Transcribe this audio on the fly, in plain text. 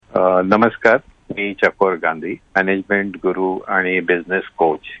नमस्कार. मी चकोर गांधी, मॅनेजमेंट गुरु आणि बिझनेस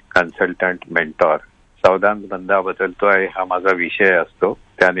कोच, कन्सल्टंट, मेंटॉर. सावधान धंदा बदलतोय हा माझा विषय असतो.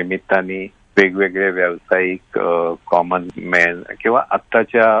 त्या निमित्ताने वेगवेगळे व्यावसायिक, कॉमन मॅन किंवा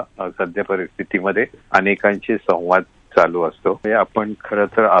आत्ताच्या सध्या परिस्थितीमध्ये अनेकांशी संवाद चालू असतो. आपण खरं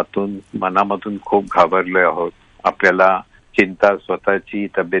तर आतून मनामधून खूप घाबरलो आहोत. आपल्याला चिंता स्वतःची,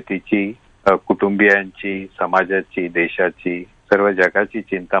 तब्येतीची, कुटुंबियांची, समाजाची, देशाची, सर्व जगाची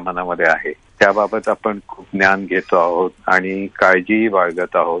चिंता मनामध्ये आहे. त्याबाबत आपण खूप ज्ञान घेतो आहोत आणि काळजीही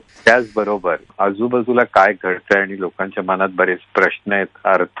बाळगत आहोत. त्याचबरोबर आजूबाजूला काय घडतंय आणि लोकांच्या मनात बरेच प्रश्न आहेत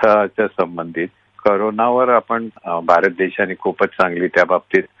अर्थाच्या संबंधित. कोरोनावर आपण भारत देशाने खूपच चांगली त्या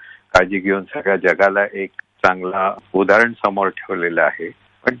बाबतीत काळजी घेऊन सगळ्या जगाला एक चांगला उदाहरण समोर ठेवलेलं आहे.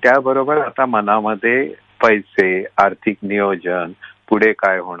 पण त्याबरोबर आता मनामध्ये पैसे, आर्थिक नियोजन, पुढे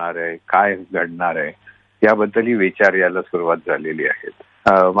काय होणार आहे, काय घडणार आहे याबद्दलही विचार यायला सुरुवात झालेली आहे.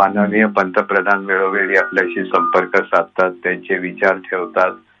 माननीय पंतप्रधान वेळोवेळी आपल्याशी संपर्क साधतात, त्यांचे विचार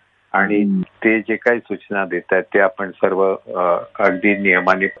ठेवतात आणि ते जे काही सूचना देत आहेत ते आपण सर्व अगदी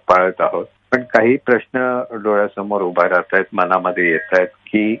नियमाने पाळत आहोत. पण काही प्रश्न डोळ्यासमोर उभा राहत आहेत, मनामध्ये येत आहेत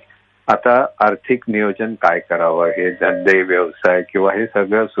की आता आर्थिक नियोजन काय करावं, हे धंदे, व्यवसाय किंवा हे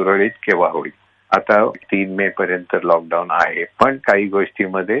सगळं सुरळीत केव्हा होईल. आता 3 मे पर्यंत लॉकडाऊन आहे, पण काही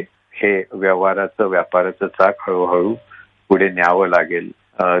गोष्टीमध्ये हे व्यापाराचं चाक हळूहळू पुढे न्यावं लागेल.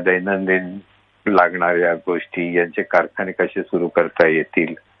 दैनंदिन लागणाऱ्या गोष्टी, यांचे कारखाने कसे सुरू करता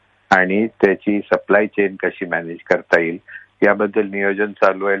येतील आणि त्याची सप्लाय चेन कशी मॅनेज करता येईल याबद्दल नियोजन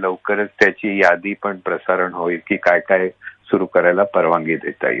चालू आहे. लवकरच त्याची यादी पण प्रसारण होईल की काय काय सुरू करायला परवानगी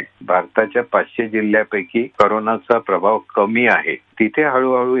देता येईल. भारताच्या 500 जिल्ह्यापैकी कोरोनाचा प्रभाव कमी आहे. तिथे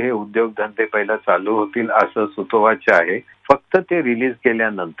हळूहळू हे उद्योगधंदे पहिला चालू होतील असं सुतोवाच आहे. फक्त ते रिलीज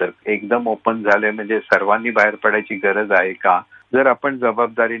केल्यानंतर एकदम ओपन झाले म्हणजे सर्वांनी बाहेर पडायची गरज आहे का? जर आपण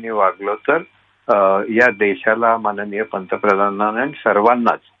जबाबदारीने वागलो तर या देशाला, माननीय पंतप्रधानांना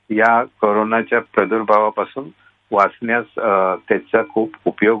सर्वांनाच या कोरोनाच्या प्रादुर्भावापासून वाचण्यास त्याचा खूप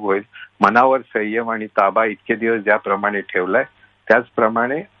उपयोग होईल. मनावर संयम आणि ताबा इतके दिवस ज्याप्रमाणे ठेवलाय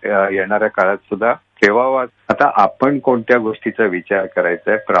त्याचप्रमाणे येणाऱ्या काळात सुद्धा ठेवावा. आता आपण कोणत्या गोष्टीचा विचार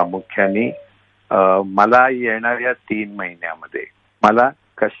करायचा आहे? प्रामुख्याने मला येणाऱ्या 3 महिन्यामध्ये मला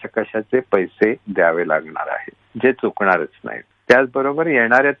कशाचे पैसे द्यावे लागणार आहेत, जे चुकणारच नाहीत. त्याचबरोबर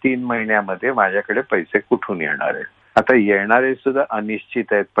येणाऱ्या 3 महिन्यामध्ये माझ्याकडे पैसे कुठून येणार आहेत? आता येणारे सुद्धा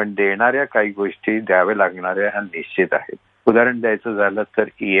अनिश्चित आहेत, पण देणाऱ्या काही गोष्टी द्यावे लागणाऱ्या ह्या निश्चित आहेत. उदाहरण द्यायचं झालं तर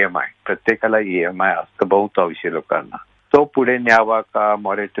EMI, प्रत्येकाला EMI असतं, बहुतांशी लोकांना. तो पुढे न्यावा का,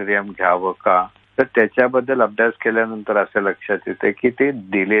 मॉरेटोरियम घ्यावं का? तर त्याच्याबद्दल अभ्यास केल्यानंतर असं लक्षात येते की ते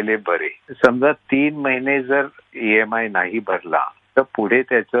दिलेले बरे. समजा 3 महिने जर EMI नाही भरला तर पुढे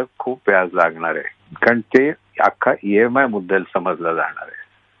त्याचं खूप व्याज लागणार आहे, कारण ते अख्खा EMI मुद्दल समजला जाणार आहे.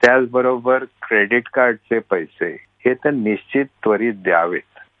 त्याचबरोबर क्रेडिट कार्डचे पैसे हे तर निश्चित त्वरित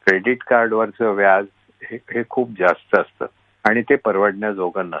द्यावेत. क्रेडिट कार्डवरचं व्याज हे खूप जास्त असतं आणि ते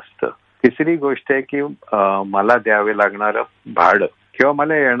परवडण्याजोगं नसतं. तिसरी गोष्ट आहे की मला द्यावे लागणारं भाडं किंवा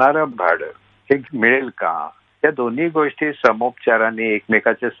मला येणारं भाडं हे मिळेल का? या दोन्ही गोष्टी समोपचाराने,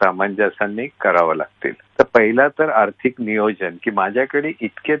 एकमेकाच्या सामंजस्याने करावं लागतील. तर पहिला तर आर्थिक नियोजन की माझ्याकडे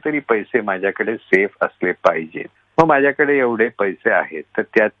इतके तरी पैसे माझ्याकडे सेफ असले पाहिजेत. मग माझ्याकडे एवढे पैसे आहेत तर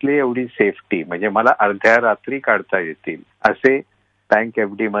त्यातली एवढी सेफ्टी म्हणजे मला अर्ध्या रात्री काढता येतील असे बँक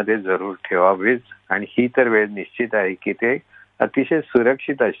FD मध्ये जरूर ठेवावेच. आणि ही तर वेळ निश्चित आहे की ते अतिशय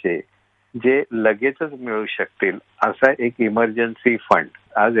सुरक्षित असे जे लगेचच मिळू शकतील असा एक इमर्जन्सी फंड.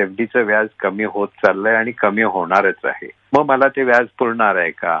 आज FDचं व्याज कमी होत चाललंय आणि कमी होणारच आहे. मग मला ते व्याज पुरणार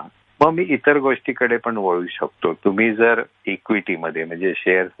आहे का? मग मी इतर गोष्टीकडे पण वळू शकतो. तुम्ही जर इक्विटीमध्ये म्हणजे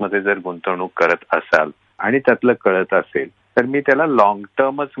शेअर्समध्ये जर गुंतवणूक करत असाल आणि त्यातलं कळत असेल तर मी त्याला लॉंग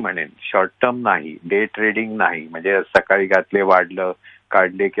टर्मच म्हणेन, शॉर्ट टर्म नाही. डे ट्रेडिंग नाही, म्हणजे सकाळी घातले वाढलं,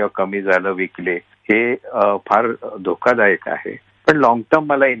 काढले किंवा कमी झालं विकले, हे फार धोकादायक आहे. पण लॉंग टर्म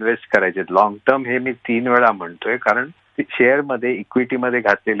मला इन्व्हेस्ट करायचे. लॉंग टर्म हे मी 3 वेळा म्हणतोय, कारण शेअरमध्ये, इक्विटीमध्ये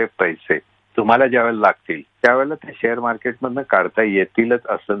घातलेले पैसे तुम्हाला ज्यावेळेला लागतील त्यावेळेला ते शेअर मार्केटमधनं काढता येतीलच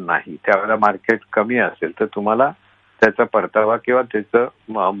असं नाही. त्यावेळेला मार्केट कमी असेल तर तुम्हाला त्याचा परतावा किंवा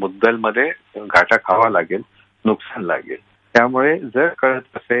त्याचं मुद्दलमध्ये घाटा खावा लागेल, नुकसान लागेल. त्यामुळे जर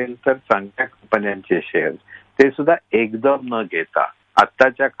कळत असेल तर चांगल्या कंपन्यांचे शेअर ते सुद्धा एकदम न घेता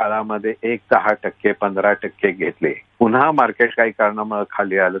आत्ताच्या काळामध्ये 10%, 15% घेतले, पुन्हा मार्केट काही कारणामुळे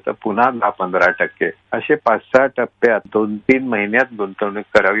खाली आलं तर पुन्हा 10-15% असे 5-6 टप्प्यात 2-3 महिन्यात गुंतवणूक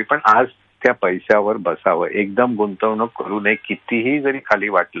करावी. पण आज त्या पैशावर बसावं. एकदम गुंतवणूक करू नये. कितीही जरी खाली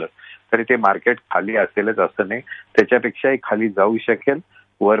वाटलं तरी ते मार्केट खाली असेलच असं नाही, त्याच्यापेक्षाही खाली जाऊ शकेल,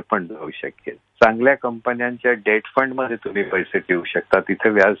 वर पण जाऊ शकेल. चांगल्या कंपन्यांच्या डेट फंड मध्ये तुम्ही पैसे ठेवू शकता, तिथे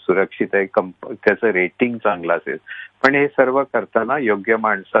व्याज सुरक्षित आहे, त्याचं रेटिंग चांगलं असेल. पण हे सर्व करताना योग्य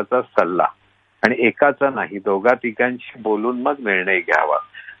माणसाचा सल्ला आणि एकाचा नाही, दोघा तिघांशी बोलून मग निर्णय घ्यावा.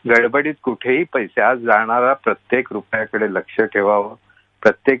 गडबडीत कुठेही पैसे, आज जाणारा प्रत्येक रुपयाकडे लक्ष ठेवावं.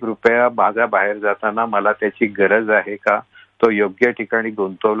 प्रत्येक रुपया माझा बाहेर जाताना मला त्याची गरज आहे का, तो योग्य ठिकाणी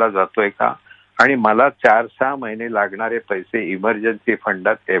गुंतवला जातोय का, आणि मला 4-6 महिने लागणारे पैसे इमर्जन्सी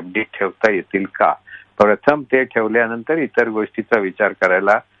फंडात एफडी ठेवता येतील का. प्रथम ते ठेवल्यानंतर इतर गोष्टीचा विचार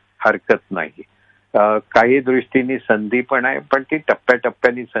करायला हरकत नाही. काही दृष्टीने संधी पण आहे, पण ती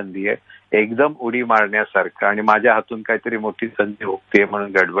टप्प्याटप्प्यानी संधी आहे. एकदम उडी मारण्यासारखं आणि माझ्या हातून काहीतरी मोठी संधी होते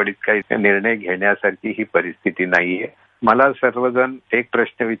म्हणून गडबडीत काही निर्णय घेण्यासारखी ही परिस्थिती नाहीये. मला सर्वजण एक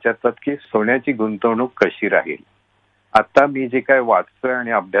प्रश्न विचारतात की सोन्याची गुंतवणूक कशी राहील. आता मी जे काय वाचतोय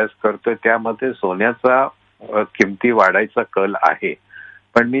आणि अभ्यास करतोय त्यामध्ये सोन्याचा किमती वाढायचा कल आहे.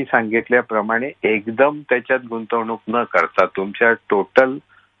 पण मी सांगितल्याप्रमाणे एकदम त्याच्यात गुंतवणूक न करता तुमच्या टोटल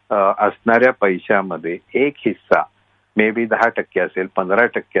असणाऱ्या पैशामध्ये एक हिस्सा, मे बी 10% असेल,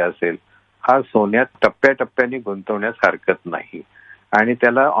 15% असेल, हा सोन्यात टप्प्याटप्प्याने गुंतवण्यास हरकत नाही. आणि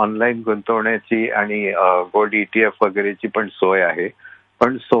त्याला ऑनलाईन गुंतवण्याची आणि गोल्ड ETF वगैरेची पण सोय आहे.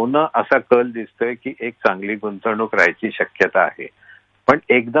 पण सोनं असा कल दिसतोय की एक चांगली गुंतवणूक राहायची शक्यता आहे. पण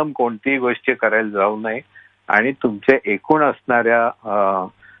एकदम कोणतीही गोष्ट करायला जाऊ नये आणि तुमच्या एकूण असणाऱ्या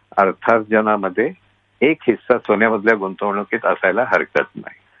अर्थार्जनामध्ये एक हिस्सा सोन्यामधल्या गुंतवणुकीत असायला हरकत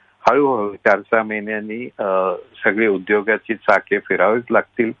नाही. हळूहळू 4-6 महिन्यांनी सगळी उद्योगाची चाके फिरावीच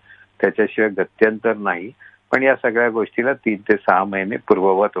लागतील, त्याच्याशिवाय गत्यंतर नाही. पण या सगळ्या गोष्टीला 3 ते 6 महिने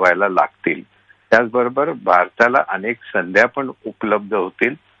पूर्ववत व्हायला लागतील. त्याचबरोबर भारताला अनेक संध्या पण उपलब्ध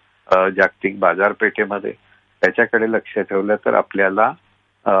होतील जागतिक बाजारपेठेमध्ये. त्याच्याकडे लक्ष ठेवलं तर आपल्याला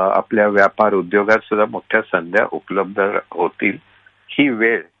आपल्या व्यापार उद्योगात सुद्धा मोठ्या संध्या उपलब्ध होतील. ही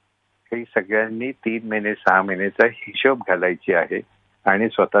वेळ ही सगळ्यांनी 3 महिने 6 महिन्याचा हिशोब घालायची आहे आणि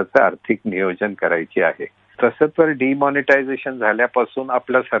स्वतःचं आर्थिक नियोजन करायची आहे. तसं तर डिमॉनिटायझेशन झाल्यापासून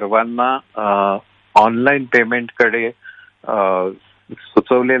आपल्या सर्वांना ऑनलाईन पेमेंटकडे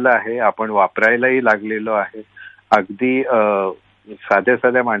सुचवलेलं आहे. आपण वापरायलाही लागलेलो आहे. अगदी साध्या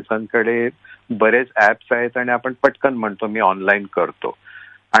साध्या माणसांकडे बरेच ऍप्स आहेत आणि आपण पटकन म्हणतो मी ऑनलाईन करतो.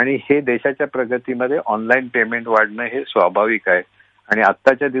 आणि हे देशाच्या प्रगतीमध्ये ऑनलाईन पेमेंट वाढणं हे स्वाभाविक आहे. आणि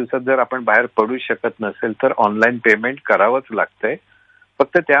आत्ताच्या दिवसात जर आपण बाहेर पडू शकत नसेल तर ऑनलाईन पेमेंट करावंच लागतंय.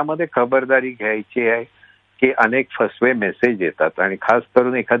 फक्त त्यामध्ये खबरदारी घ्यायची आहे की अनेक फसवे मेसेज येतात आणि खास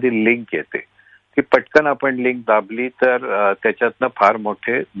करून एखादी लिंक येते, ती पटकन आपण लिंक दाबली तर त्याच्यातनं फार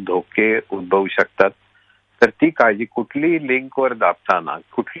मोठे धोके उद्भवू शकतात. तर ती काळजी, कुठलीही लिंकवर दाबताना,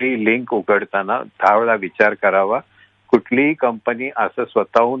 कुठलीही लिंक उघडताना 10 वेळा विचार करावा. कुठलीही कंपनी असं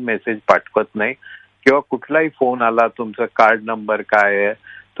स्वतःहून मेसेज पाठवत नाही किंवा कुठलाही फोन आला, तुमचं कार्ड नंबर काय आहे,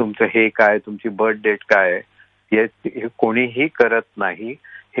 तुमचं हे काय, तुमची बर्थ डेट काय आहे, हे कोणीही करत नाही.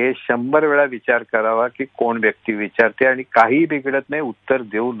 हे 100 वेळा विचार करावा की कोण व्यक्ती विचारते आणि काही बिघडत नाही, उत्तर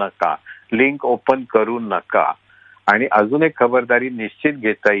देऊ नका, लिंक ओपन करू नका. आणि अजून एक खबरदारी निश्चित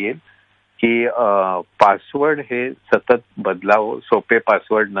घेता येईल की पासवर्ड हे सतत बदलावं, सोपे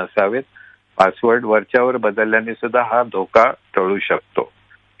पासवर्ड नसावेत. पासवर्ड वरच्यावर बदलल्याने सुद्धा हा धोका टळू शकतो.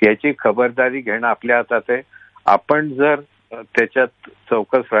 याची खबरदारी घेणं आपल्या हातात आहे. आपण जर त्याच्यात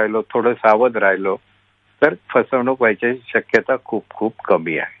चौकस राहिलो, थोडं सावध राहिलो तर फसवणूक व्हायची शक्यता खूप खूप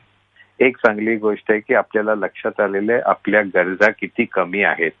कमी आहे. एक चांगली गोष्ट आहे की आपल्याला लक्षात आलेलं आहे आपल्या गरजा किती कमी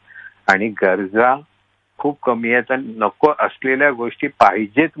आहेत आणि गरजा खूप कमी आहेत आणि नको असलेल्या गोष्टी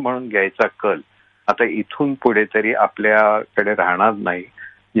पाहिजेत म्हणून घ्यायचा कल आता इथून पुढे तरी आपल्याकडे राहणार नाही.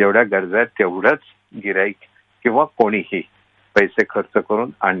 जेवढ्या गरजा आहेत तेवढंच गिऱ्हाईक किंवा कोणीही पैसे खर्च करून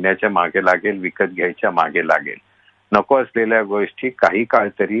आणण्याच्या मागे लागेल, विकत घ्यायच्या मागे लागेल. नको असलेल्या गोष्टी काही काळ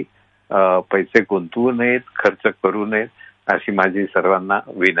तरी पैसे गुंतवू नयेत, खर्च करू नयेत, अशी माझी सर्वांना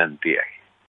विनंती आहे.